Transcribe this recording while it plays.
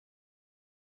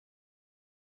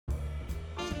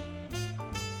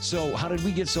So how did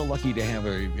we get so lucky to have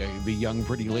the young,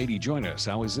 pretty lady join us?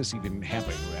 How is this even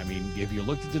happening? I mean, have you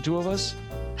looked at the two of us?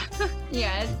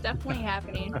 Yeah, it's definitely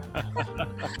happening.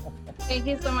 Thank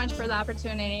you so much for the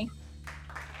opportunity.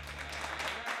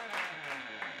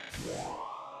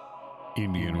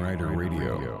 Indian Rider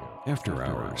Radio, After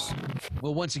Hours.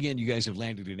 Well, once again, you guys have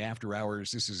landed in After Hours.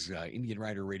 This is Indian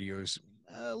Rider Radio's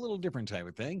a little different type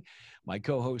of thing. My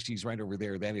co-host, he's right over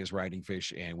there. That is Riding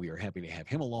Fish, and we are happy to have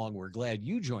him along. We're glad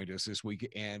you joined us this week,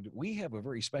 and we have a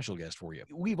very special guest for you.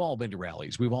 We've all been to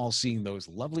rallies. We've all seen those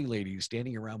lovely ladies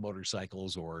standing around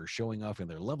motorcycles or showing off in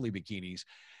their lovely bikinis.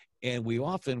 And we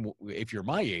often, if you're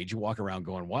my age, you walk around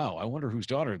going, wow, I wonder whose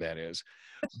daughter that is.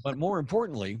 But more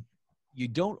importantly, you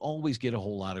don't always get a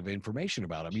whole lot of information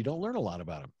about them. You don't learn a lot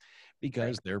about them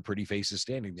because they're pretty faces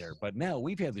standing there. But now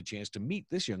we've had the chance to meet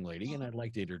this young lady, and I'd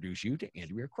like to introduce you to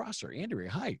Andrea Crosser. Andrea,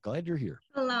 hi, glad you're here.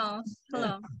 Hello.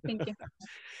 Thank you.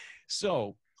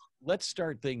 So let's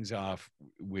start things off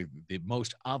with the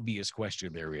most obvious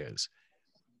question there is.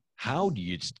 How do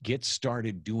you get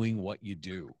started doing what you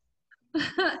do?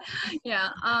 Yeah,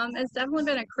 it's definitely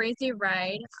been a crazy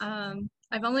ride.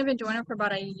 I've only been doing it for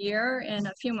about a year and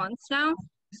a few months now.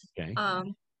 Okay.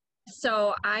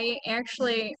 So I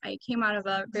came out of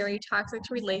a very toxic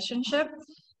relationship.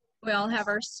 We all have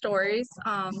our stories.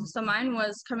 So mine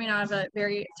was coming out of a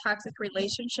very toxic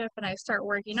relationship, and I start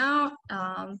working out,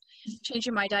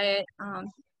 changing my diet,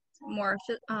 more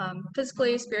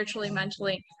physically, spiritually,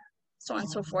 mentally, so on and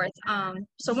so forth.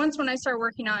 So once when I started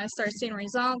working out, I started seeing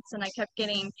results, and I kept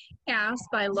getting asked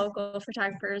by local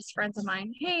photographers, friends of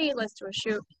mine, hey, let's do a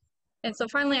shoot. And so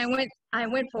finally I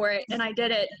went for it, and I did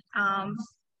it.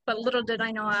 But little did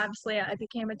I know, obviously, I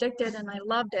became addicted, and I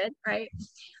loved it, right?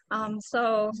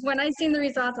 So when I seen the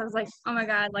results, I was like, oh my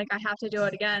God, like I have to do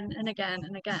it again and again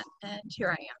and again. And here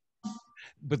I am.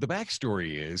 But the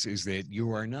backstory is that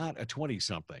you are not a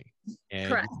 20-something, and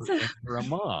Correct. you're a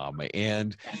mom,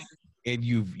 and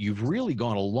you've really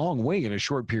gone a long way in a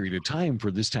short period of time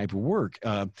for this type of work.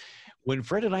 When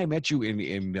Fred and I met you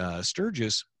in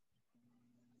Sturgis,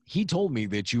 he told me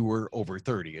that you were over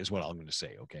 30, is what I'm going to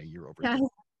say. Okay, you're over 30.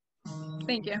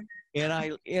 Thank you. And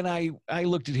I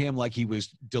looked at him like he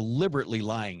was deliberately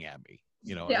lying at me.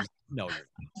 You know, yeah. No, you're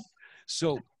not.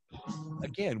 So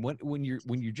again, when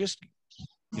you're just,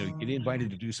 you know, you get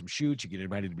invited to do some shoots, you get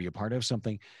invited to be a part of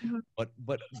something, but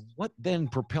what then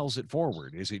propels it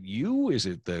forward? Is it you? Is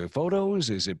it the photos?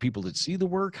 Is it people that see the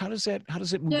work? How does it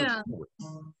move it forward?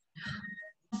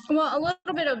 Well, a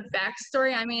little bit of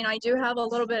backstory. I mean, I do have a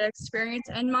little bit of experience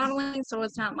in modeling, so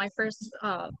it's not my first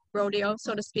rodeo,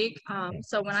 so to speak.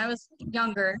 So when I was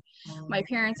younger, my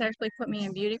parents actually put me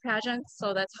in beauty pageants,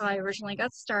 so that's how I originally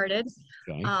got started.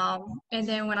 Okay. And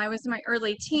then when I was in my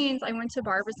early teens, I went to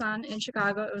Barbizon in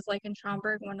Chicago. It was like in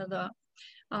Schaumburg, one of the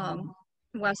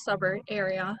west suburb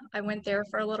area. I went there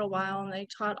for a little while, and they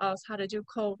taught us how to do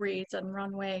cold reads and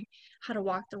runway, how to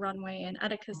walk the runway and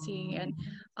etiquette, and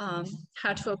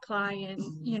how to apply and,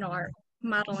 you know, our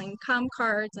modeling com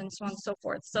cards and so on and so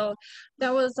forth. So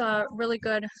that was a really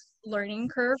good learning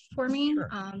curve for me.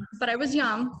 But I was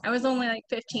young. I was only like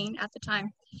 15 at the time,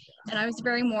 and I was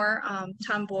very more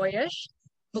tomboyish,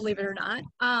 believe it or not.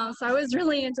 So I was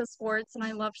really into sports, and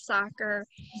I loved soccer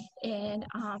and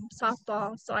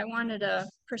softball. So I wanted to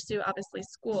pursue, obviously,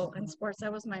 school and sports.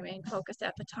 That was my main focus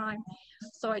at the time.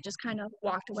 So I just kind of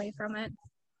walked away from it.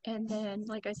 And then,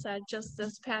 like I said, just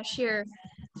this past year,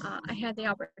 I had the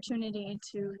opportunity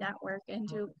to network and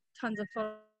do tons of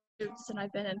photo shoots. And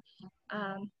I've been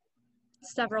in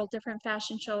several different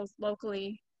fashion shows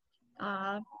locally.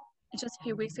 Just a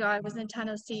few weeks ago, I was in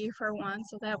Tennessee for one,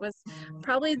 so that was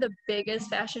probably the biggest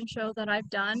fashion show that I've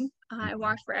done. I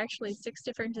walked for actually 6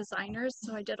 different designers,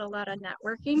 so I did a lot of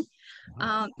networking.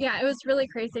 Yeah, it was really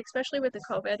crazy, especially with the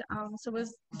COVID. So it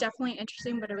was definitely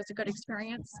interesting, but it was a good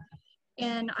experience.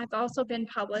 And I've also been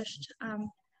published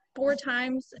 4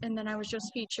 times, and then I was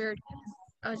just featured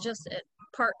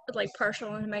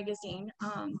partial in a magazine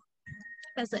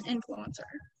as an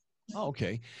influencer. Oh,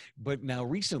 okay. But now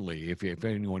recently, if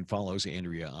anyone follows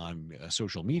Andrea on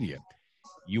social media,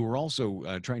 you were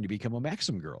also trying to become a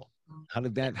Maxim girl. How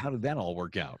did that all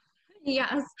work out?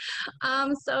 Yes.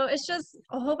 So it's just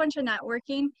a whole bunch of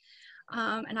networking.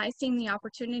 And I seen the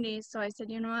opportunity, so I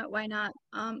said, you know what, why not?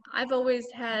 I've always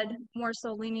had more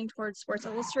so leaning towards Sports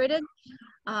Illustrated.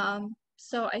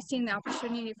 So I seen the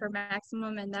opportunity for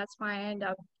Maximum, and that's why I ended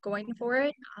up going for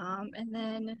it. And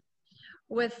then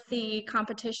with the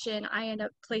competition, I ended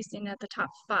up placing at the top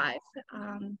 5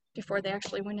 before they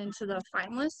actually went into the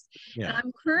finalists. Yeah. And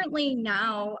I'm currently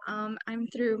now, I'm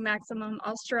through Maximum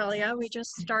Australia. We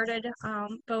just started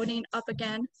voting up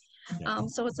again Yeah.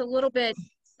 So it's a little bit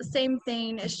the same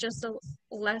thing. It's just a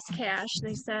less cash.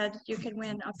 They said you could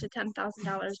win up to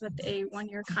 $10,000 with a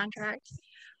 1-year contract.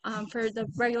 For the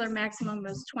regular maximum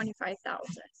was 25,000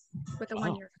 with a Wow.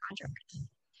 1-year contract.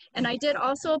 And I did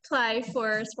also apply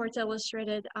for Sports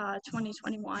Illustrated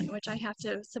 2021, which I have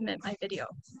to submit my video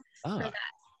for Ah, that.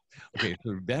 okay.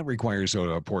 So that requires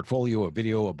a portfolio, a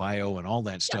video, a bio, and all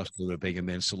that stuff Yes, so that they can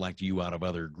then select you out of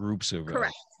other groups of,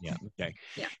 correct. yeah. Okay.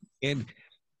 Yeah. And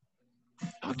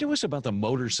talk to us about the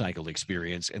motorcycle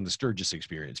experience and the Sturgis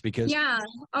experience, because Yeah.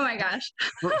 Oh my gosh.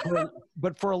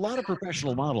 but for a lot of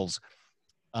professional models,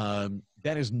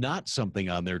 that is not something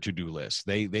on their to-do list.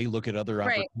 They look at other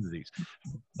Right. opportunities.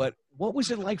 But what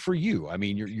was it like for you? I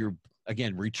mean, you're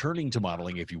again returning to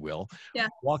modeling, if you will, Yeah.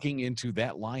 walking into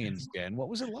that lion's den. What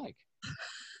was it like?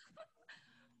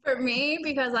 For me,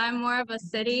 because I'm more of a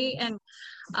city and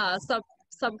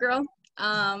sub girl.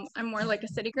 I'm more like a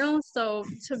city girl. So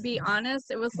to be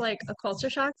honest, it was like a culture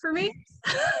shock for me.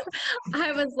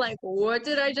 I was like, what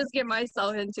did I just get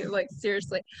myself into? Like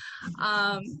seriously.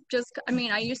 I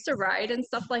mean, I used to ride and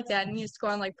stuff like that and used to go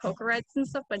on like poker rides and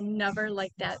stuff, but never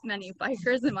like that many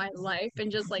bikers in my life.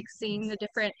 And just like seeing the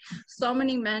different, so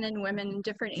many men and women in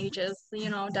different ages,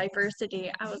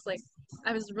 diversity.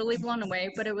 I was really blown away,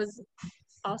 but it was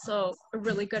also a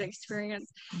really good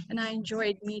experience, and I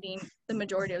enjoyed meeting the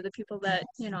majority of the people that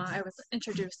I was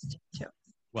introduced to.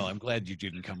 Well, I'm glad you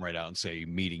didn't come right out and say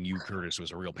meeting you, Curtis,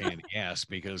 was a real pain in the ass,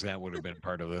 because that would have been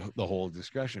part of the whole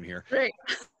discussion here. Right.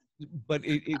 But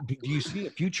do you see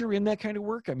a future in that kind of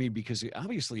work? I mean, because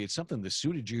obviously it's something that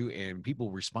suited you, and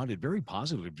people responded very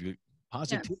positively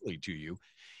to you.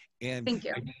 And Thank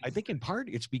you. I think in part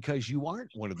it's because you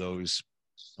aren't one of those,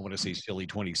 I want to say, silly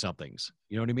 20 somethings.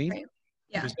 You know what I mean? Right.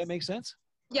 Yeah. Does that make sense?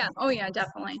 Yeah. Oh yeah,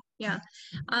 definitely. Yeah.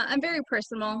 I'm very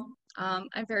personal. I'm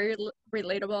very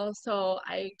relatable. So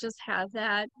I just have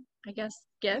that, I guess,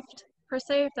 gift per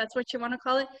se, if that's what you want to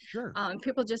call it. Sure.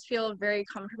 People just feel very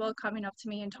comfortable coming up to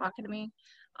me and talking to me.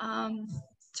 Um,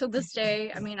 to this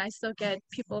day, I mean, I still get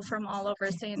people from all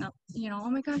over saying, oh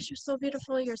my gosh, you're so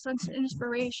beautiful. You're such an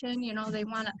inspiration. They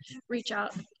want to reach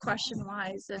out question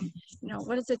wise and,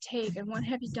 what does it take and what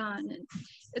have you done? And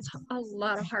it's a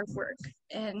lot of hard work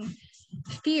and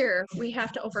fear. We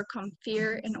have to overcome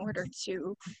fear in order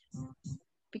to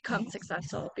become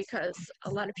successful, because a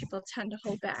lot of people tend to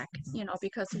hold back,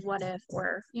 because what if,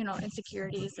 or,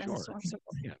 insecurities and Sure. so on and so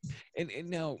forth. Yeah. And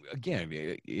now again,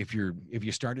 if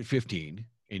you start at 15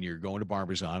 and you're going to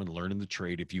Barbizon and learning the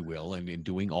trade, if you will, and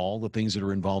doing all the things that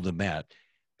are involved in that,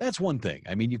 that's one thing.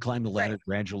 I mean, you climb the ladder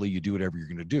gradually, you do whatever you're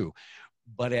going to do.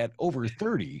 But at over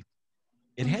 30,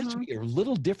 it has to be a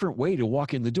little different way to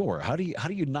walk in the door. How do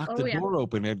you knock the door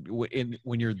open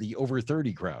when you're the over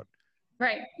 30 crowd?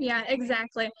 Right. Yeah,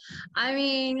 exactly. I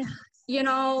mean,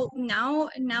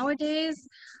 nowadays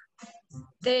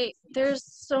there's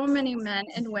so many men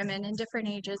and women in different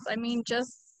ages. I mean,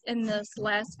 just in this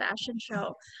last fashion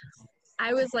show,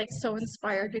 I was like so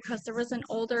inspired because there was an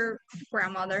older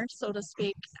grandmother, so to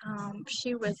speak.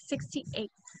 She was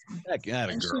 68. Heck, yeah,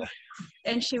 and girl.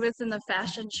 And she was in the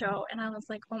fashion show, and I was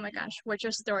like, oh my gosh, what's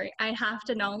your story? I have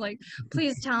to know, like,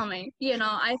 please tell me.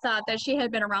 I thought that she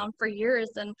had been around for years,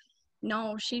 and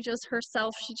no, she just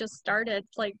started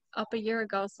like up a year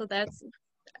ago. So that's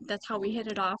how we hit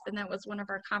it off, and that was one of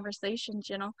our conversations.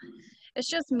 It's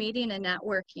just meeting and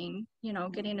networking,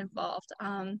 getting involved.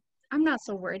 I'm not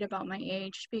so worried about my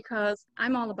age, because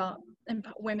I'm all about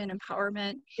women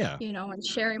empowerment, and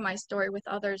sharing my story with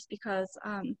others, because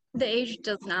the age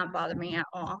does not bother me at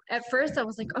all. At first, I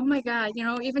was like, oh my God,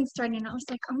 even starting out, I was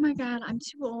like, oh my God, I'm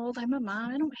too old. I'm a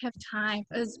mom. I don't have time.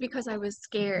 It was because I was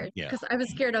scared, because I was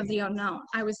scared of the unknown.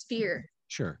 I was feared.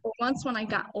 Sure. But once when I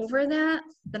got over that,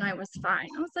 then I was fine.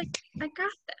 I was like, I got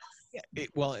this. Yeah,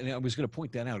 well, and I was going to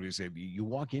point that out, is that you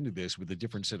walk into this with a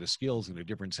different set of skills and a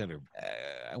different set of,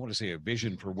 I want to say, a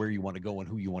vision for where you want to go and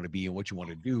who you want to be and what you want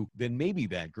to do, than maybe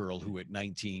that girl who at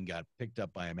 19 got picked up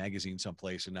by a magazine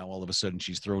someplace and now all of a sudden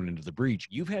she's thrown into the breach.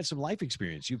 You've had some life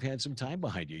experience. You've had some time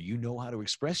behind you. You know how to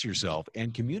express yourself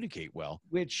and communicate well,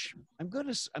 which I'm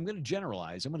going to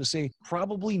generalize. I'm going to say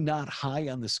probably not high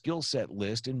on the skill set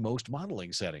list in most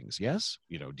modeling settings. Yes?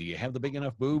 Do you have the big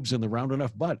enough boobs and the round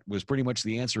enough butt was pretty much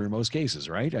the answer in most cases,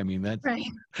 right? I mean, that's right.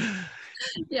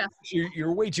 Yeah.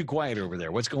 You're way too quiet over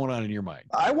there. What's going on in your mind?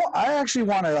 I actually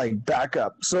want to back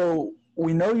up. So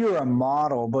we know you're a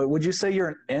model, but would you say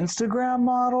you're an Instagram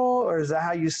model, or is that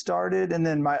how you started? And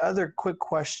then my other quick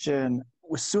question,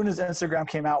 as soon as Instagram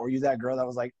came out, were you that girl that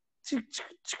was like,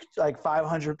 like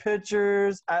 500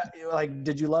 pictures. Like,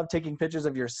 did you love taking pictures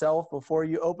of yourself before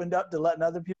you opened up to letting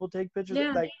other people take pictures?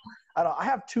 Yeah. Like, I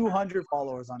have 200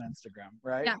 followers on Instagram,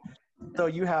 right? Yeah. So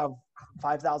you have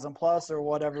 5,000 plus or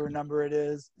whatever number it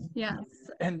is. Yes.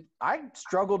 And I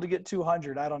struggled to get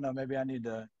 200. I don't know. Maybe I need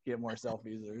to get more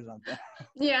selfies or something.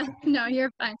 Yeah, no,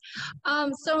 you're fine.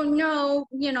 So no,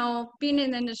 being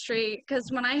in the industry,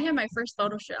 because when I had my first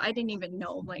photo shoot, I didn't even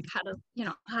know like how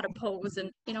to pose,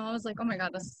 and I was like, oh my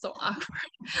God, this is so awkward.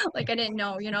 Like I didn't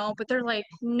know, but they're like,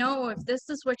 no, if this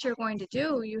is what you're going to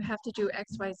do, you have to do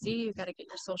X, Y, Z. You got to get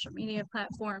your social media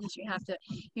platforms. You have to,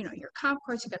 your comp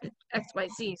course. You got to X, Y,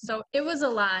 Z. So it was a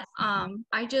lot.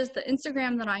 The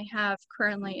Instagram that I have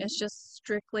currently is just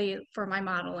strictly for my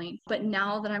modeling. But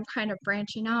now that I'm kind of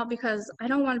branching out, because I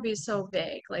don't want to be so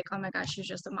vague, like, oh my gosh, she's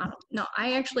just a model. No,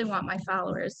 I actually want my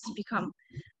followers to become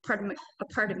a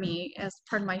part of me, as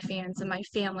part of my fans and my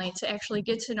family, to actually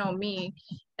get to know me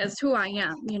as who I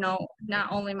am.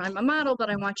 Not only am I a model, but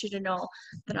I want you to know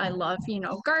that I love,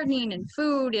 gardening and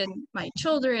food and my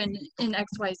children and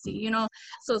XYZ,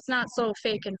 so it's not so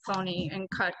fake and phony and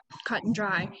cut and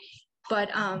dry. But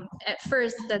at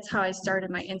first, that's how I started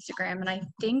my Instagram. And I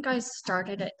think I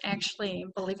started it, actually,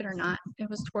 believe it or not, it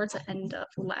was towards the end of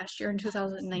last year in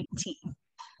 2019.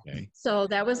 Okay. So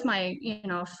that was my,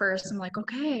 first, I'm like,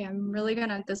 okay,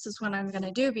 this is what I'm going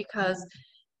to do, because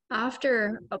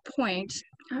after a point,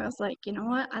 I was like, you know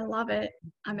what? I love it.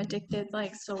 I'm addicted.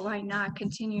 Like, so why not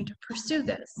continue to pursue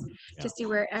this to see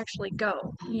where it actually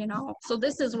go, So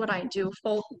this is what I do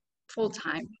full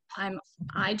time.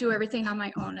 I do everything on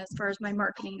my own, as far as my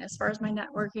marketing, as far as my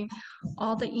networking,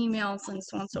 all the emails and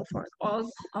so on and so forth, all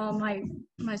my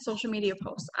social media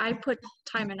posts. I put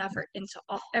time and effort into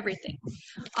everything.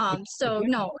 So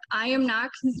no, I am not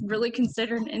really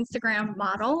considered an Instagram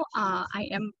model. I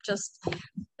am just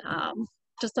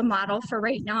a model for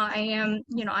right now. I am,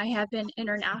 I have been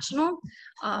international,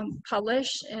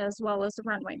 published, as well as a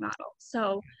runway model.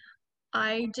 So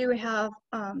I do have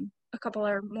a couple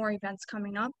of more events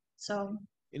coming up. So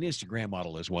an Instagram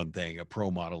model is one thing. A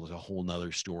pro model is a whole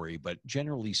nother story. But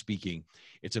generally speaking,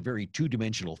 it's a very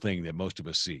two-dimensional thing that most of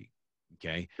us see.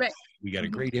 Okay. Right. We got a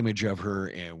great image of her,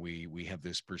 and we have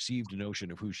this perceived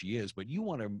notion of who she is, but you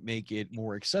want to make it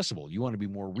more accessible. You want to be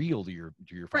more real to your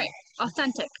right.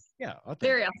 Authentic. Yeah. Authentic.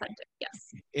 Very authentic. Yes.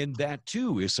 And that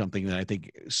too is something that I think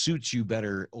suits you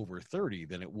better over 30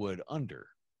 than it would under.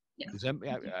 Yeah.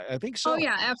 I think so. Oh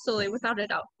yeah, absolutely. Without a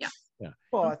doubt. Yeah. Yeah.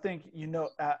 Well, I think,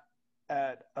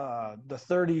 at the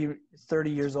 30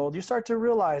 years old, you start to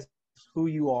realize who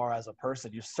you are as a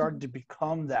person. You start to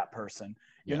become that person.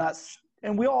 You're not,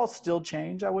 and we all still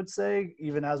change, I would say,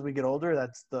 even as we get older.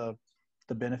 That's the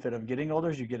benefit of getting older,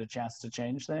 is you get a chance to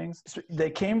change things. So they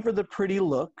came for the pretty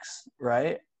looks,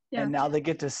 right? Yeah. And now they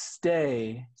get to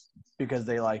stay because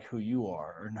they like who you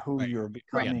are and who you're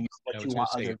becoming, what you want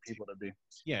other people to be.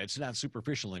 Yeah, it's not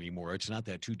superficial anymore. It's not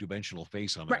that two-dimensional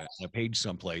face on a page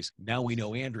someplace. Now we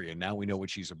know Andrea. Now we know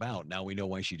what she's about. Now we know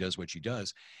why she does what she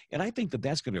does. And I think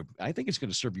it's going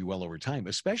to serve you well over time,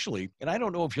 especially, and I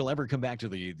don't know if you'll ever come back to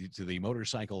the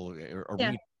motorcycle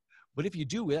arena. But if you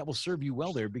do, that will serve you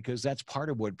well there, because that's part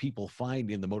of what people find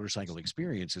in the motorcycle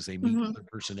experience, is they meet other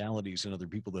personalities and other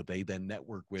people that they then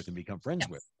network with and become friends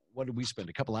with. What did we spend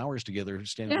a couple hours together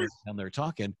standing down there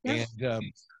talking? And,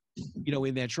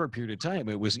 in that short period of time,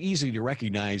 it was easy to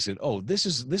recognize that, oh, this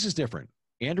is different.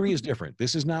 Andrea is different.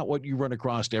 This is not what you run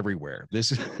across everywhere.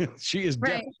 She is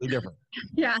definitely different.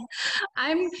 Yeah.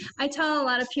 I tell a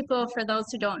lot of people, for those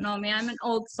who don't know me, I'm an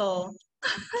old soul.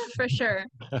 For sure.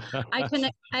 I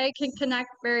can connect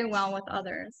very well with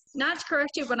others. Not to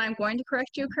correct you, but I'm going to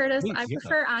correct you, Curtis. I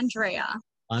prefer Andrea.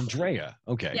 Andrea.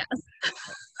 Okay. Yes.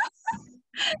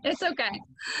 It's okay.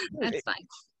 That's fine.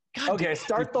 God, okay,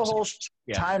 start the whole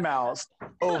timeout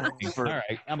over. All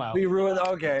right, I'm out. We ruined.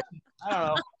 Okay. I don't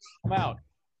know. I'm out.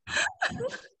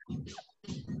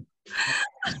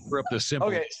 For up the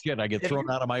simple shit, I get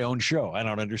thrown out of my own show. I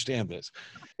don't understand this.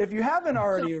 If you haven't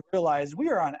already realized, we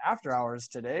are on After Hours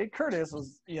today. Curtis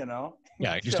was, Yeah,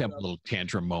 I just have a little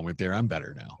tantrum moment there. I'm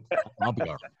better now. I'll be all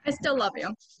right. I still love you.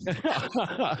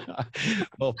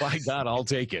 Well, by God, I'll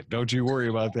take it. Don't you worry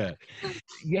about that.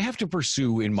 You have to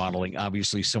pursue in modeling,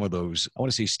 obviously, some of those, I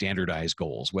want to say, standardized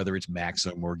goals, whether it's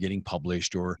Maxim or getting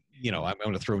published, or, I'm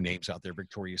going to throw names out there,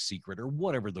 Victoria's Secret, or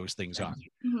whatever those things are.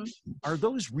 Are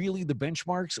those really the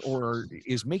benchmarks, or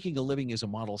is making a living as a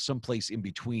model someplace in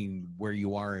between where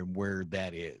you are and where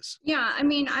that is? Yeah, I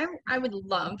mean, I would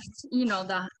love,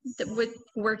 with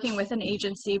working with an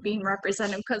agency, being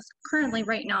represented, because currently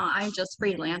right now, I'm just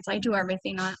freelance. I do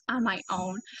everything on my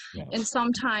own. Yeah. And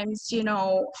sometimes, you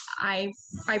know, I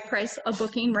price a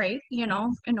booking rate, you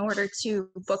know, in order to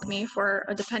book me for,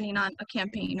 depending on a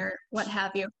campaign or what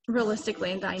have you.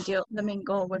 Realistically, the main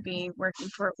goal would be working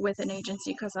with an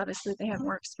agency, because obviously they have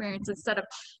more experience, instead of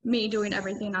me doing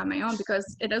everything on my own, because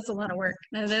it is a lot of work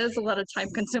and it is a lot of time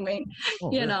consuming,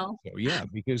 you know. So, yeah,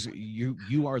 because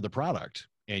you are the product,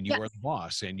 and you Yes. are the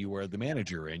boss, and you are the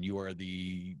manager, and you are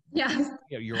the Yeah.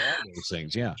 you're all those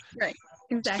things. Yeah. Right.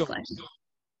 Exactly.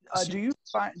 Do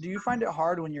you find it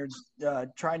hard when you're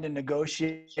trying to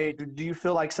negotiate? Do you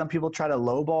feel like some people try to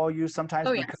lowball you sometimes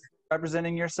Oh, because yes. you're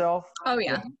representing yourself? Oh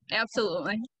yeah,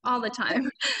 absolutely, all the time.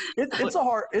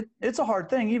 It's a hard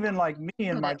thing. Even like me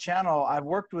and my Okay. channel, I've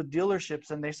worked with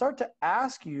dealerships, and they start to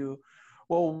ask you,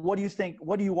 well, what do you think?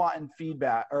 What do you want in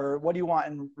feedback, or what do you want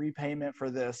in repayment for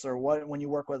this, or what when you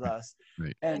work with us?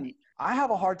 Right. And I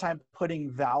have a hard time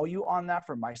putting value on that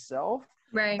for myself.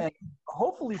 Right. And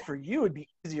hopefully for you, it'd be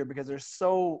easier because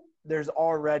there's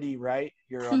already, right?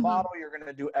 You're a Mhm. model, you're going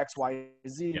to do X, Y,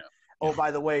 Z. Yeah. Oh,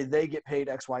 by the way, they get paid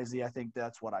X, Y, Z. I think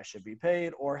that's what I should be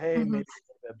paid. Or, hey, Mhm. maybe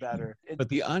a little bit better. But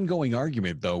the ongoing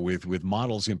argument, though, with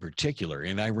models in particular,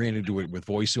 and I ran into it with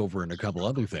voiceover and a couple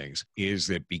other things, is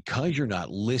that because you're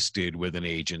not listed with an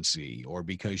agency, or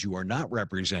because you are not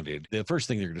represented, the first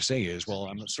thing they're going to say is, well,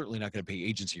 I'm certainly not going to pay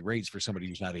agency rates for somebody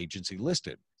who's not agency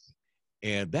listed.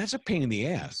 And that's a pain in the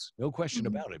ass, no question Mhm.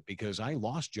 about it, because I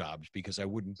lost jobs because I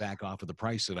wouldn't back off of the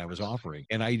price that I was offering.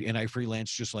 And I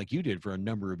freelanced just like you did for a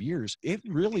number of years. It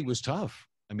really was tough.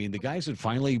 I mean, the guys that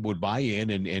finally would buy in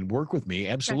and work with me,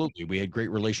 absolutely. We had great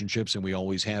relationships, and we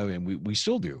always have, and we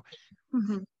still do.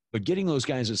 Mhm. But getting those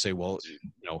guys that say, well,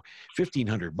 you know,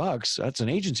 $1,500, that's an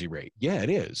agency rate. Yeah, it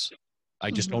is. I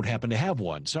just Mhm. don't happen to have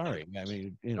one. Sorry. I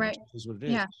mean, you know, Right. it is what it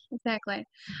is. Yeah, exactly.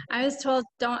 I was told,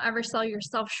 don't ever sell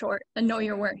yourself short and know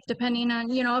your worth. Depending on,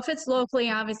 you know, if it's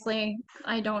locally, obviously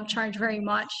I don't charge very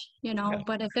much, you know, Yeah.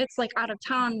 but if it's like out of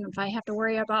town, if I have to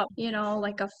worry about, you know,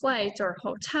 like a flight or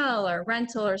hotel or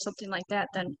rental or something like that,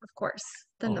 then of course,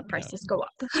 then Oh, the yeah. prices go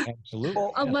up. Absolutely.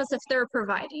 Well, Yeah. Unless if they're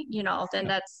providing, you know, then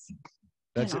that's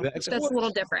That's a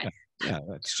little different. Yeah,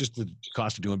 that's just the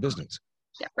cost of doing business.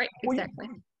 Yeah, right, Well, exactly.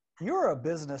 you're a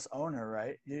business owner,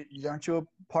 right? Aren't you a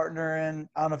partner in?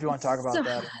 I don't know if you want to talk about So,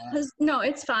 that or not. no,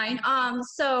 it's fine.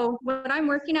 So what I'm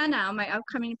working on now, my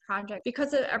upcoming project,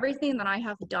 because of everything that I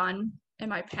have done in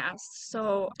my past.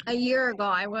 So a year ago,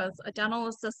 I was a dental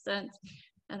assistant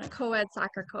and a co-ed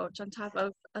soccer coach on top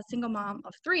of a single mom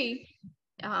of 3.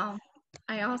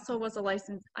 I also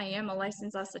I am a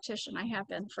licensed esthetician. I have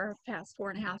been for the past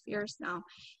 4.5 years now.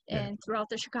 Yeah. And throughout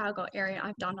the Chicago area,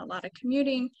 I've done a lot of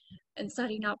commuting and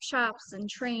setting up shops and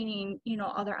training, you know,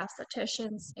 other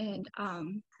estheticians. And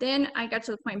then I got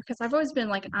to the point, because I've always been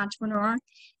like an entrepreneur.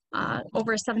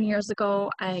 Over 7 years ago,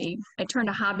 I turned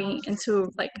a hobby into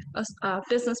like a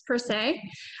business per se.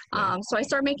 So I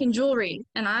started making jewelry,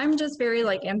 and I'm just very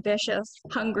like ambitious,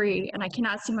 hungry, and I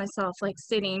cannot see myself like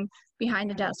sitting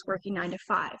behind a desk working 9 to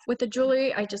 5. With the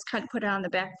jewelry, I just kind of put it on the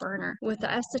back burner. With the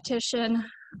esthetician,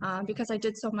 because I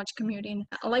did so much commuting,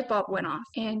 a light bulb went off.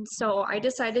 And so I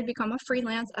decided to become a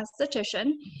freelance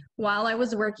esthetician while I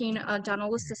was working a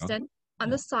dental assistant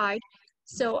on the side.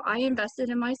 So I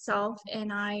invested in myself,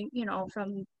 and I, you know,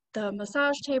 from the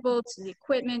massage table to the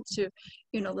equipment to,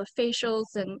 you know, the facials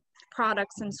and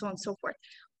products and so on and so forth.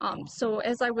 So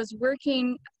as I was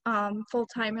working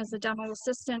full-time as a dental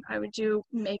assistant, I would do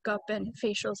makeup and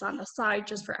facials on the side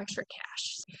just for extra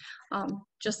cash,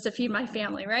 just to feed my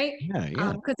family, right? Yeah,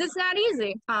 yeah. Because it's not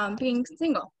easy being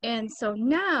single. And so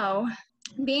now,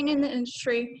 being in the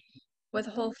industry with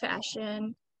whole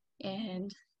fashion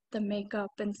and the makeup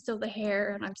and still the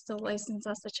hair, and I'm still a licensed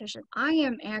esthetician, I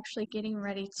am actually getting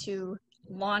ready to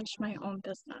launch my own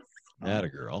business. That a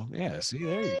girl. Yeah. See,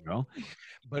 there you go.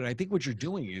 But I think what you're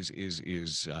doing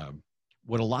is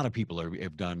what a lot of people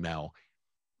have done now,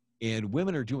 and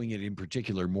women are doing it in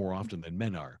particular more often than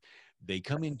men are. They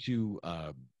come into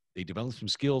they develop some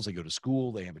skills, they go to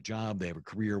school, they have a job, they have a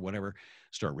career, whatever,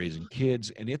 start raising kids.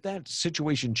 And if that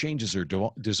situation changes or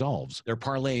dissolves, they're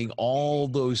parlaying all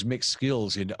those mixed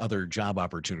skills into other job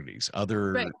opportunities,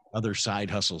 other side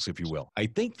hustles, if you will. I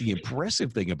think the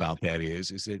impressive thing about that is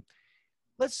that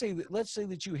let's say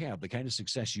that you have the kind of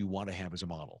success you want to have as a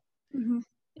model. Mm-hmm.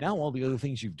 Now all the other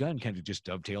things you've done kind of just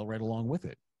dovetail right along with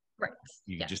it. Right.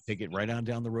 You can just take it right on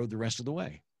down the road the rest of the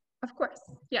way. Of course,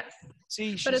 yes.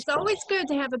 See, But it's always good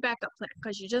to have a backup plan,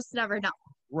 because you just never know.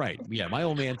 right. Yeah, my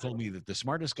old man told me that the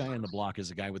smartest guy on the block is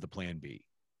the guy with a plan B.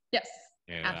 Yes,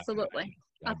 And absolutely.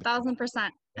 I've 1,000%.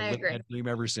 I lived agree. that dream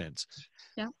ever since.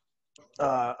 Yeah.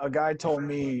 A guy told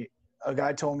me a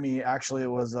guy told me, actually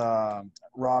it was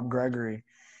Rob Gregory.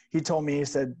 He told me, he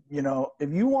said, you know,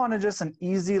 if you want to just an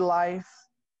easy life,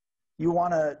 you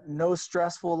want a no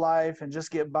stressful life and just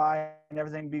get by and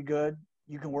everything be good,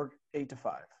 you can work 8 to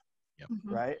 5. Yep.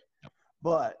 Right? Yep.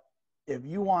 But if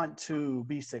you want to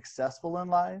be successful in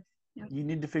life, you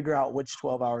need to figure out which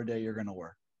 12-hour day you're going to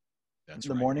work. That's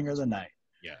the right. morning or the night.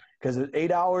 Yeah. Because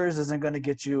 8 hours isn't going to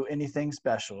get you anything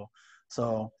special.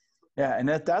 So, yeah. And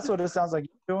that's what it sounds like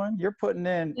you're doing. You're putting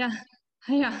in. Yeah.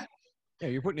 Yeah. Yeah,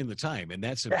 you're putting in the time, and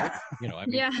that's Yeah. you know, I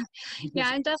mean, yeah,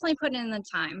 I'm definitely putting in the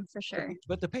time for sure.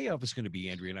 But the payoff is going to be,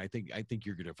 Andrea, and I think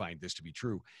you're going to find this to be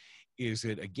true, is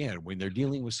that again, when they're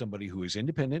dealing with somebody who is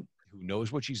independent, who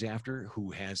knows what she's after,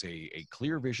 who has a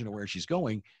clear vision of where she's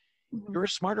going, you're a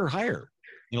smarter hire.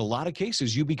 In a lot of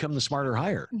cases, you become the smarter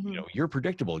hire. You know, you're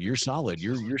predictable, you're solid,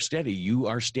 you're steady, you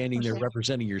are standing there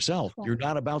representing yourself. You're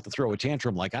not about to throw a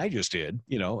tantrum like I just did,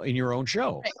 you know, in your own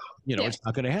show. You know, it's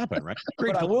not going to happen, right?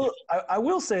 But I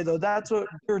will say though, that's what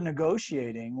you're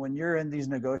negotiating when you're in these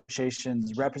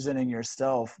negotiations, representing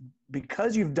yourself,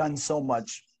 because you've done so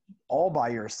much all by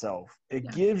yourself. It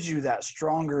gives you that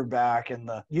stronger back, and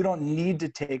you don't need to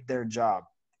take their job.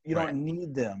 You don't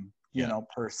need them. You know,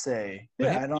 per se.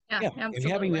 And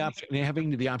having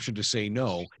the option to say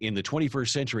no in the 21st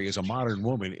century as a modern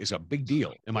woman is a big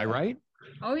deal. Am I right?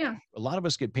 Oh yeah. A lot of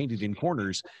us get painted in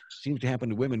corners. Seems to happen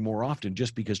to women more often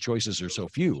just because choices are so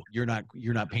few. You're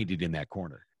not painted in that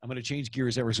corner. I'm going to change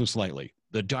gears ever so slightly.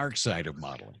 The dark side of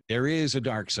modeling. There is a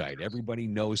dark side. Everybody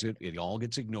knows it. It all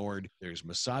gets ignored. There's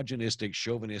misogynistic,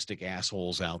 chauvinistic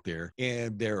assholes out there,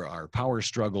 and there are power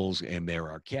struggles, and there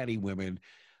are catty women.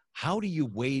 How do you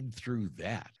wade through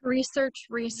that? Research.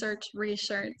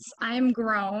 I'm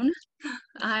grown.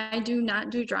 I do not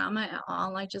do drama at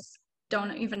all. I just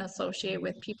don't even associate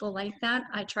with people like that.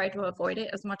 I try to avoid it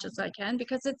as much as I can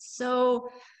because it's so,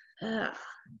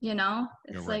 you know,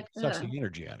 it's like sucks the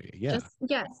energy out of you.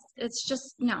 Yeah. It's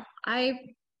just no.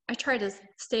 I try to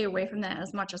stay away from that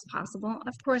as much as possible.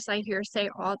 Of course, I hear say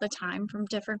all the time from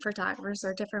different photographers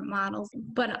or different models,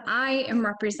 but I am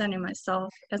representing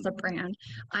myself as a brand.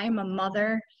 I'm a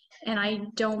mother, and I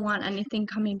don't want anything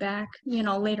coming back, you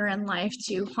know, later in life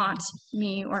to haunt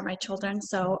me or my children.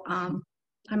 So I'm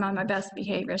on my best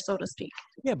behavior, so to speak.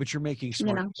 Yeah, but you're making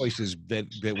smart choices that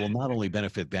will not only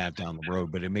benefit that down the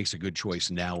road, but it makes a good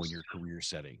choice now in your career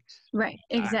setting. Right,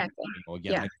 exactly.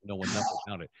 I know enough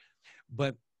about it.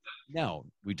 But now,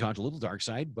 we talked a little dark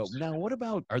side, but now what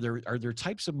about, are there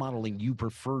types of modeling you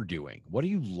prefer doing? What do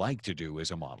you like to do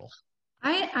as a model?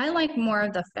 I like more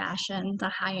of the fashion, the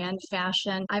high-end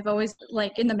fashion. I've always,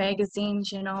 like in the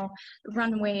magazines, you know,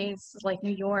 runways like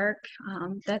New York.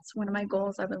 That's one of my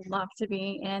goals I would love to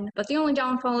be in. But the only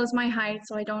downfall is my height,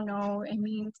 so I don't know. I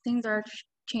mean, things are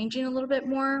changing a little bit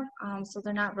more, so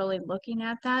they're not really looking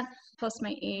at that. Plus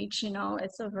my age, you know,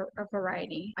 it's a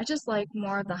variety. I just like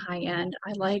more of the high end.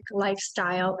 I like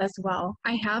lifestyle as well.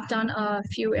 I have done a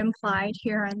few implied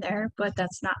here and there, but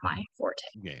that's not my forte.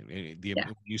 Okay.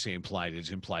 You say implied,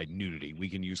 it's implied nudity. We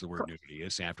can use the word nudity.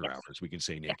 It's after hours. We can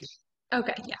say naked.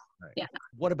 Okay, yeah. Right. Yeah.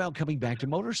 What about coming back to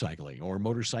motorcycling or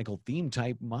motorcycle theme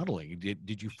type modeling?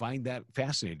 Did you find that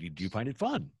fascinating? Did you find it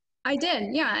fun? I did.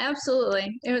 Yeah,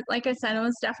 absolutely. It was, like I said, it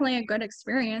was definitely a good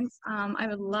experience. I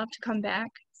would love to come back,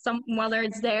 whether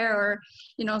it's there or,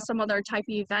 you know, some other type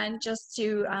of event, just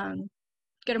to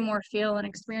get a more feel and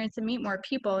experience and meet more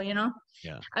people, you know?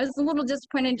 Yeah. I was a little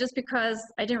disappointed just because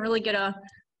I didn't really get a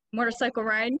motorcycle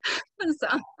ride. So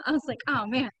I was like, oh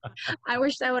man, I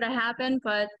wish that would have happened,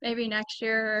 but maybe next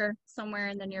year or somewhere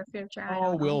in the near future.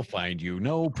 We'll find you.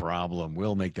 No problem.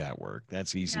 We'll make that work.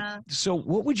 That's easy. Yeah. So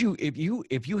what would you, if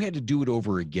you had to do it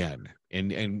over again,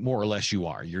 and more or less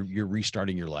you're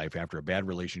restarting your life after a bad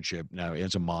relationship now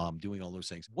as a mom, doing all those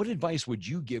things, what advice would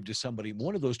you give to somebody,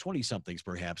 one of those 20 somethings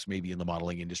perhaps, maybe in the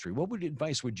modeling industry? What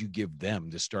advice would you give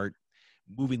them to start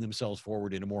moving themselves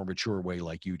forward in a more mature way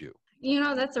like you do? You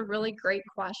know, that's a really great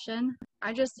question.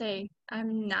 I just say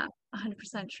I'm not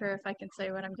 100% sure if I can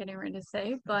say what I'm getting ready to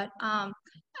say, but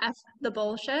F the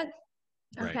bullshit.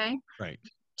 Okay. Right.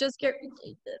 Just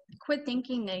quit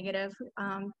thinking negative,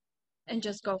 and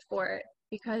just go for it,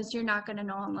 because you're not going to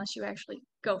know unless you actually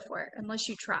go for it, unless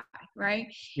you try, right?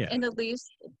 Yeah. And at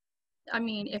least, I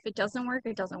mean, if it doesn't work,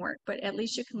 it doesn't work, but at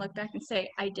least you can look back and say,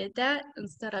 I did that,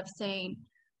 instead of saying,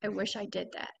 I wish I did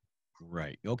that.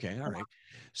 Right. Okay. All right.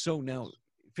 So now,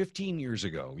 15 years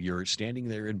ago, you're standing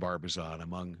there in Barbizon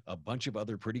among a bunch of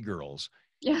other pretty girls.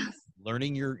 Yes.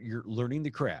 Learning you're learning the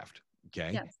craft.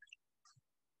 Okay. Yes.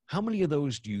 How many of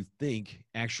those do you think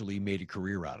actually made a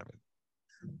career out of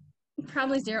it?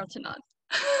 Probably 0 to none.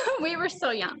 We were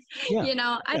so young. Yeah. You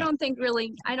know, I Yeah.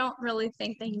 don't really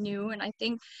think they knew. And I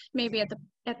think maybe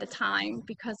at the time,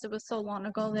 because it was so long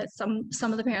ago, that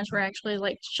some of the parents were actually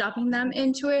like shoving them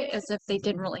into it as if they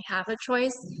didn't really have a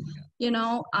choice. You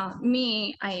know,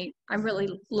 me, I really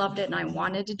loved it and I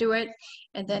wanted to do it.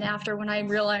 And then after, when I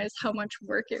realized how much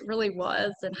work it really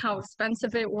was and how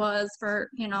expensive it was for,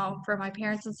 you know, for my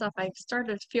parents and stuff, I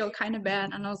started to feel kind of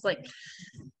bad. And I was like,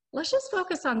 let's just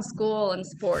focus on school and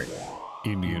sports.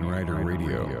 Indian Rider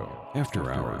Radio,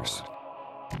 After Hours.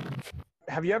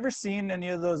 Have you ever seen any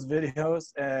of those videos?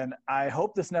 And I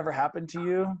hope this never happened to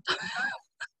you.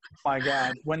 My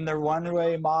God, when the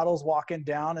runway model's walking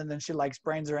down and then she like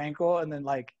sprains her ankle and then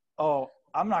like, oh,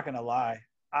 I'm not gonna lie,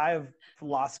 I've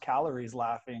lost calories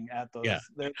laughing at those. Yeah.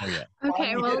 Oh, yeah.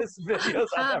 Okay, well, videos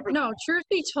I've ever no, truth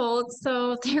be told,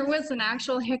 so there was an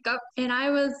actual hiccup, and I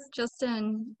was just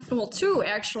two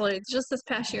actually, just this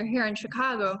past year here in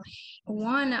Chicago.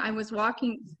 One, I was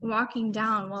walking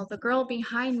down while the girl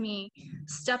behind me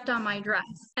stepped on my dress,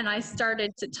 and I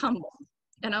started to tumble.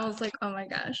 And I was like, oh my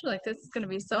gosh, like this is going to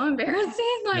be so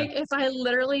embarrassing. Like if I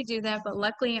literally do that, but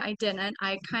luckily I didn't.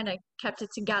 I kind of kept it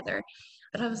together.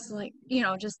 But I was like, you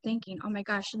know, just thinking, oh my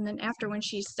gosh. And then after, when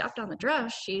she stepped on the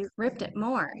dress, she ripped it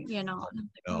more, you know. And I'm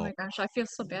like, oh my gosh, I feel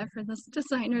so bad for this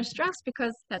designer's dress,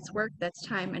 because that's work, that's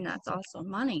time, and that's also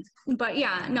money. But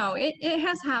yeah, no, it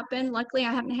has happened. Luckily,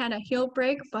 I haven't had a heel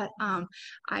break, but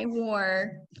I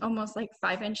wore almost like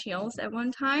 5-inch heels at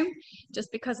one time,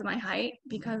 just because of my height,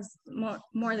 because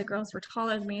more of the girls were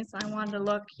taller than me, so I wanted to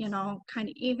look, you know, kind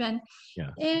of even. Yeah.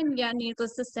 And yeah,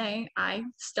 needless to say, I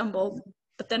stumbled.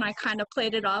 But then I kind of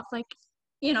played it off like,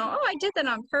 you know, oh, I did that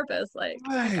on purpose. Like,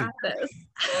 I got this.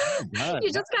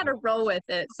 You just got to roll with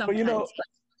it sometimes. But you know,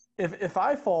 if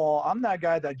I fall, I'm that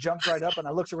guy that jumps right up and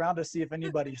I looks around to see if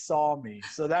anybody saw me.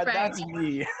 So that's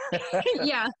me.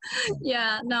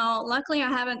 Yeah. No, luckily I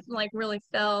haven't like really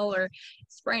fell or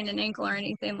sprained an ankle or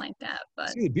anything like that. But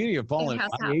see, the beauty of falling it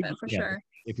has happened for sure.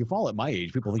 If you fall at my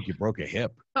age, people think you broke a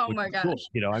hip. Oh my gosh. Cool.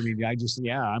 You know, I mean,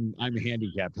 I'm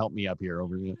handicapped. Help me up here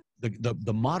over here.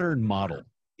 The modern model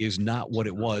is not what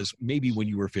it was maybe when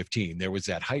you were 15. There was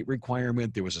that height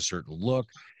requirement. There was a certain look.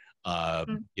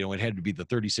 You know, it had to be the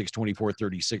 36, 24,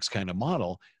 36 kind of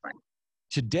model. Right.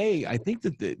 Today, I think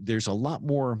that there's a lot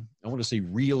more, I want to say,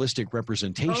 realistic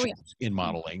representation in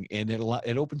modeling, and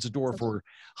it opens the door for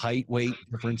height, weight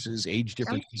differences, age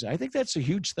differences. I think that's a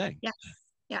huge thing. Yeah.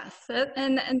 Yes,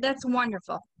 and that's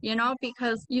wonderful, you know,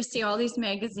 because you see all these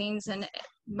magazines, and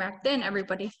back then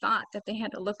everybody thought that they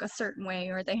had to look a certain way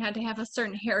or they had to have a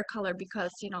certain hair color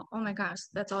because, you know, oh my gosh,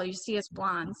 that's all you see is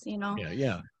blondes, you know.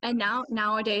 Yeah. And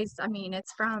nowadays, I mean,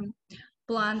 it's from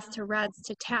blondes to reds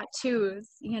to tattoos.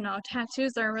 You know,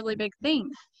 tattoos are a really big thing.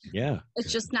 Yeah. It's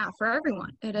just not for everyone.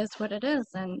 It is what it is.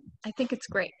 And I think it's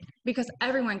great because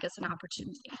everyone gets an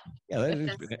opportunity. Yeah,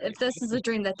 if this is a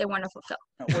dream that they want to fulfill.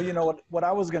 Well, you know what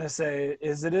I was going to say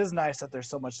is it is nice that there's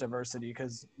so much diversity,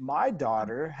 because my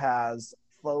daughter has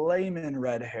flaming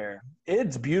red hair.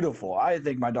 It's beautiful. I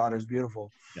think my daughter's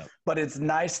beautiful. Yep. But it's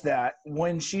nice that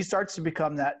when she starts to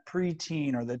become that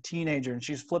preteen or the teenager and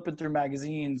she's flipping through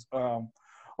magazines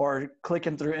or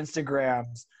clicking through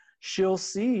Instagrams, she'll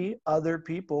see other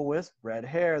people with red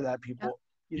hair that people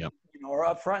you know, are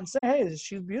up front and say, hey,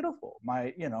 she's beautiful.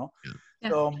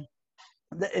 So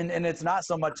and it's not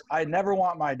so much, I never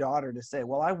want my daughter to say,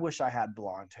 well, I wish I had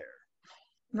blonde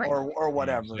hair or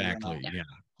whatever. Exactly. You know?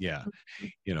 Yeah.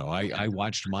 You know, I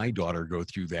watched my daughter go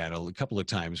through that a couple of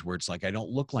times where it's like, I don't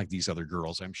look like these other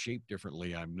girls. I'm shaped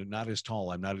differently. I'm not as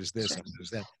tall. I'm not as this. I'm not as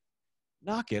that.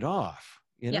 Knock it off.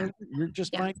 You know, you're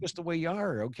just fine just the way you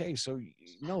are. Okay. So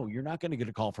no, you're not going to get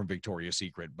a call from Victoria's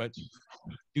Secret, but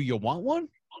do you want one?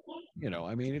 You know,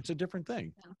 I mean, it's a different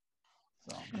thing.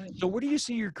 So where do you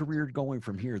see your career going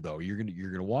from here, though? You're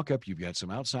gonna walk up. You've got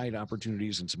some outside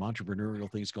opportunities and some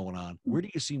entrepreneurial things going on. Where do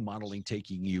you see modeling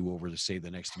taking you over, say, the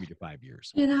next 3 to 5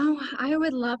 years? You know, I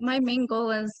would love. My main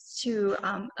goal is to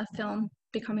a film,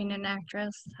 becoming an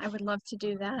actress. I would love to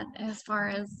do that. As far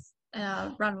as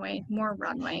more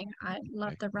runway. I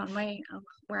love the runway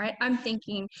where I'm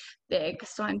thinking big.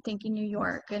 So I'm thinking New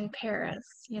York and Paris.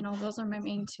 You know, those are my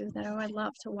main two that I would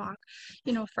love to walk.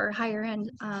 You know, for higher end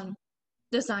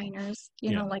designers,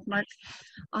 you know, like Mark.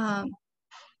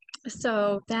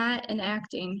 So that and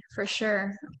acting for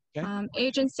sure.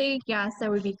 Agency, yes,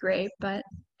 that would be great, but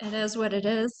it is what it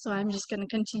is. So I'm just going to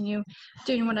continue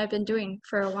doing what I've been doing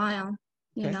for a while,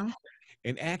 you know.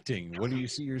 And acting, what do you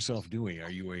see yourself doing? Are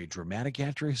you a dramatic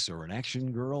actress or an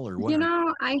action girl or what? You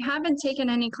know, I haven't taken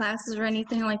any classes or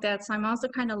anything like that. So I'm also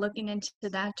kind of looking into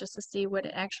that just to see what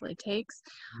it actually takes.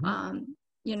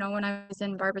 when I was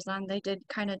in Barbizon, they did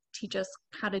kind of teach us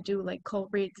how to do like cold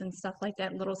reads and stuff like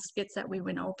that, little skits that we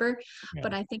went over. Yeah.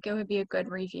 But I think it would be a good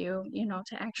review,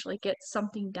 to actually get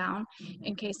something down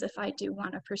in case if I do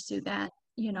want to pursue that,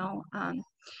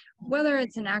 whether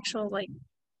it's an actual like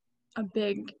a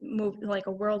big movie, like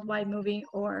a worldwide movie,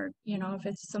 or if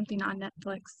it's something on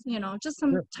Netflix, just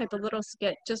some Sure. type of little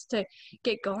skit just to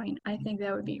get going. I think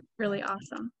that would be really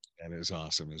awesome. That is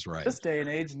awesome, is right. This day and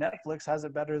age, Netflix has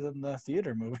it better than the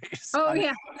theater movies. Oh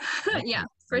yeah. Yeah,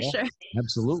 for sure.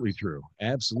 Absolutely true.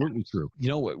 Absolutely true. You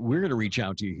know what? We're going to reach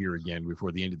out to you here again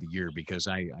before the end of the year because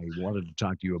I wanted to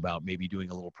talk to you about maybe doing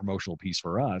a little promotional piece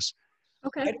for us. I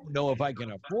Okay. don't know if I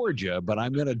can afford you, but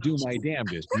I'm going to do my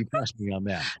damnedest. You trust me on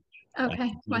that.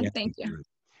 Okay. Well, Yeah. thank you.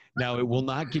 Now, it will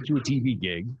not get you a TV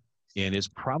gig, and it's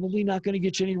probably not going to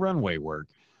get you any runway work,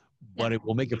 but it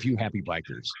will make a few happy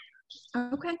bikers.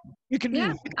 Okay. You can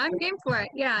Yeah, do I'm game for it.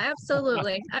 Yeah,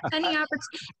 absolutely.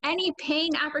 Any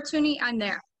paying opportunity, I'm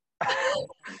there.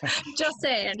 Just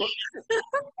saying.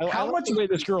 How much the way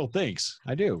this girl thinks?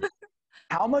 I do.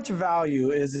 How much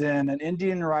value is in an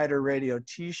Indian Rider Radio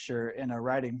T-shirt and a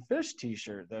Riding Fish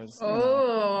T-shirt? That's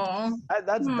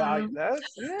that's value.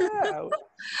 That's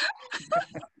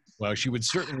Well, she would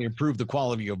certainly improve the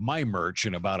quality of my merch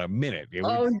in about a minute.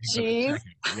 Oh, geez.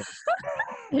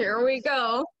 Here we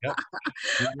go. Yep.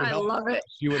 I love it.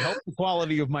 She would help the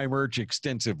quality of my merch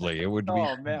extensively. It would be.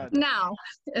 Oh man. Now,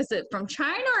 is it from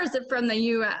China or is it from the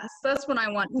U.S.? That's what I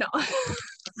want. No.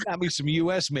 Got me some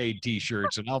U.S. made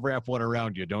T-shirts, and I'll wrap one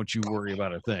around you. Don't you worry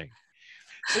about a thing.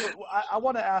 So, I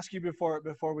want to ask you before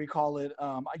we call it.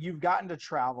 You've gotten to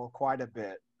travel quite a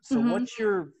bit. So what's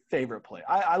your favorite place?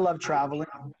 I love traveling.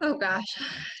 Oh gosh.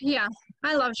 Yeah,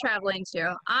 I love traveling too.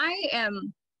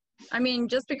 I mean,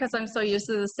 just because I'm so used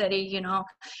to the city,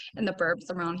 and the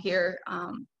burbs around here,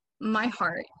 my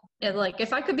heart,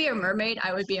 if I could be a mermaid,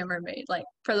 I would be a mermaid, like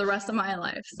for the rest of my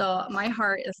life. So my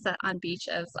heart is set on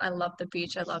beaches. I love the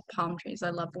beach. I love palm trees.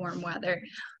 I love warm weather.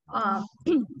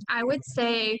 I would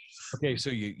say. Okay, so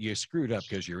you screwed up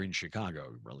because you're in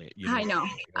Chicago, really. I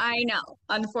know,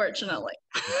 unfortunately.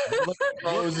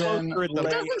 Frozen. It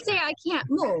doesn't say I can't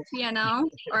move,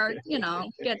 or,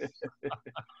 get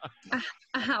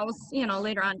a house,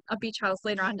 later on, a beach house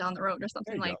later on down the road or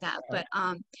something like that. But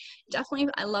definitely,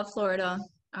 I love Florida.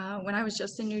 When I was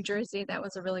just in New Jersey, that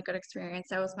was a really good experience.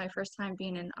 That was my first time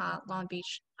being in Long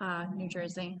Beach, New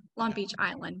Jersey, Long Beach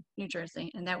Island, New Jersey.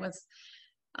 And that was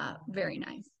very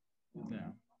nice. Yeah.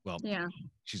 Well, yeah.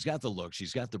 She's got the look,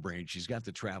 she's got the brain, she's got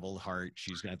the travel heart,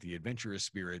 she's got the adventurous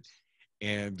spirit,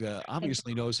 and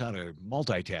obviously knows how to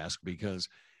multitask, because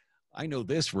I know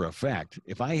this for a fact.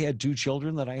 If I had 2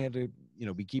 children that I had to,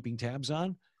 be keeping tabs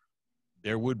on,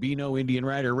 there would be no Indian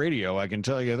Rider Radio. I can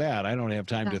tell you that. I don't have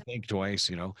time to think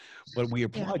twice, but we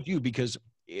applaud you because,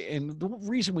 and the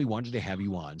reason we wanted to have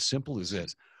you on, simple as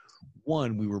this.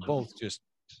 One, we were both just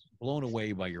blown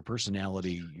away by your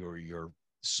personality. You're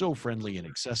so friendly and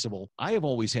accessible. I have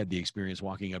always had the experience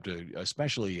walking up to,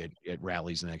 especially at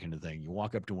rallies and that kind of thing. You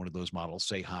walk up to one of those models,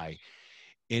 say hi.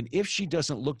 And if she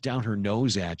doesn't look down her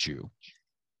nose at you,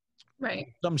 right,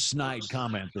 some snide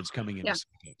comment that's coming in a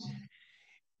second.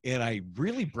 And I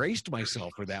really braced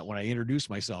myself for that when I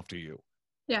introduced myself to you.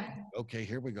 Yeah. Okay,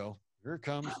 here we go. Here it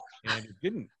comes. And it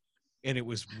didn't. And it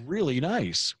was really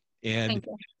nice. And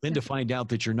then to find out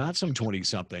that you're not some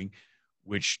 20-something,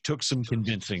 which took some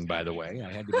convincing, by the way.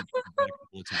 I had to be a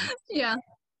couple of times. Yeah.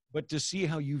 But to see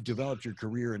how you've developed your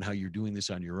career and how you're doing this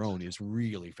on your own is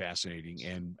really fascinating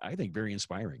and I think very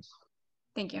inspiring.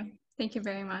 Thank you. Thank you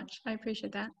very much. I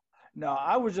appreciate that. No,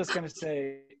 I was just going to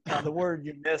say the word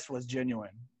you missed was genuine.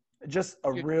 Just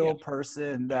a real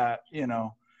person that,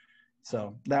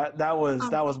 so that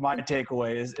was my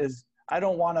takeaway is I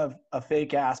don't want a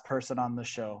fake ass person on the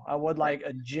show. I would like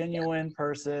a genuine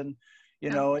person,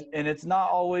 and it's not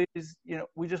always,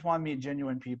 we just want to meet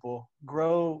genuine people,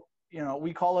 grow,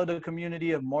 we call it a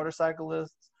community of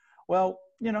motorcyclists. Well,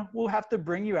 we'll have to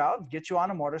bring you out, get you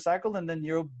on a motorcycle, and then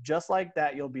you'll just like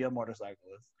that, you'll be a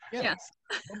motorcyclist. Yes.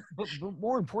 But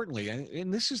more importantly,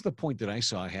 and this is the point that I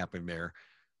saw happen there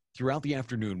throughout the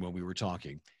afternoon when we were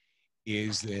talking,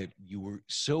 is that you were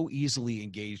so easily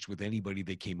engaged with anybody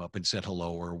that came up and said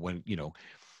hello, or when,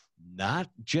 not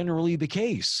generally the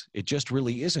case. It just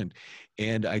really isn't.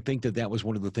 And I think that was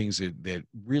one of the things that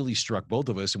really struck both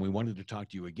of us. And we wanted to talk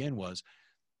to you again was,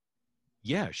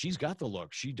 yeah, she's got the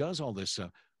look. She does all this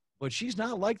stuff, but she's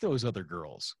not like those other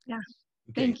girls. Yeah.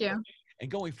 Okay. Thank you.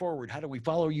 And going forward, how do we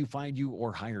follow you, find you,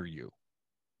 or hire you?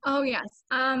 Oh, yes.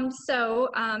 So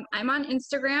I'm on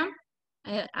Instagram.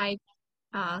 I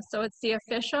So it's the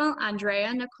official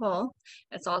Andrea Nicole.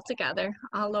 It's all together,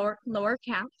 all lower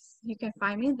caps. You can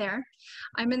find me there.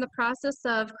 I'm in the process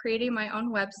of creating my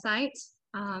own website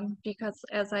because,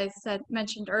 as I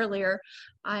mentioned earlier,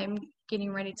 I'm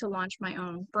getting ready to launch my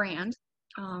own brand.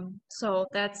 So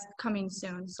that's coming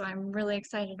soon. So I'm really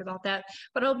excited about that.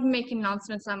 But I'll be making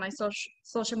announcements on my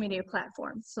social media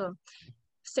platforms. So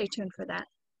stay tuned for that.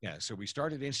 Yeah, so we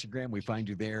started Instagram, we find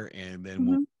you there, and then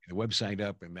we'll Mhm. get the website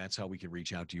up, and that's how we can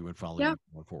reach out to you and follow Yep.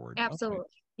 you going forward. Okay. Absolutely.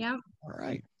 Yeah. All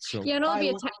right. So Yeah,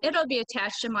 it'll be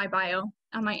attached in my bio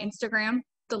on my Instagram.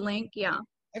 The link. Yeah.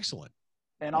 excellent.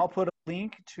 And I'll put a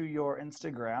link to your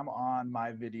Instagram on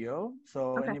my video.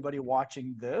 So Okay. anybody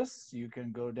watching this, you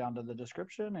can go down to the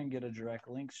description and get a direct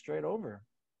link straight over.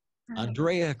 All right.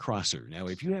 Andrea Crosser. Now,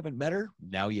 if you haven't met her,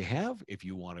 now you have. If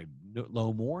you want to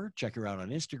know more, check her out on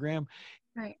Instagram.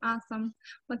 All right. Awesome.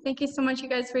 Well, thank you so much, you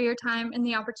guys, for your time and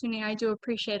the opportunity. I do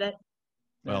appreciate it.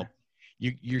 Well,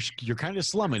 you're kind of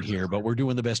slumming here, but we're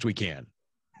doing the best we can.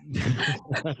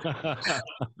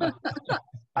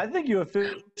 I think you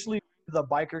officially the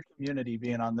biker community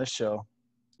being on this show.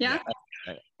 Yeah.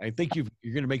 I think you're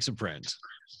going to make some friends.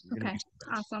 Okay.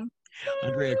 Awesome.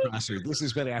 Andrea Crosser, this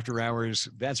has been After Hours.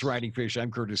 That's Riding Fish. I'm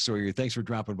Curtis Sawyer. Thanks for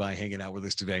dropping by, hanging out with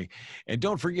us today. And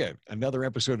don't forget, another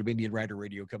episode of Indian Rider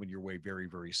Radio coming your way very,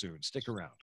 very soon. Stick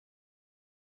around.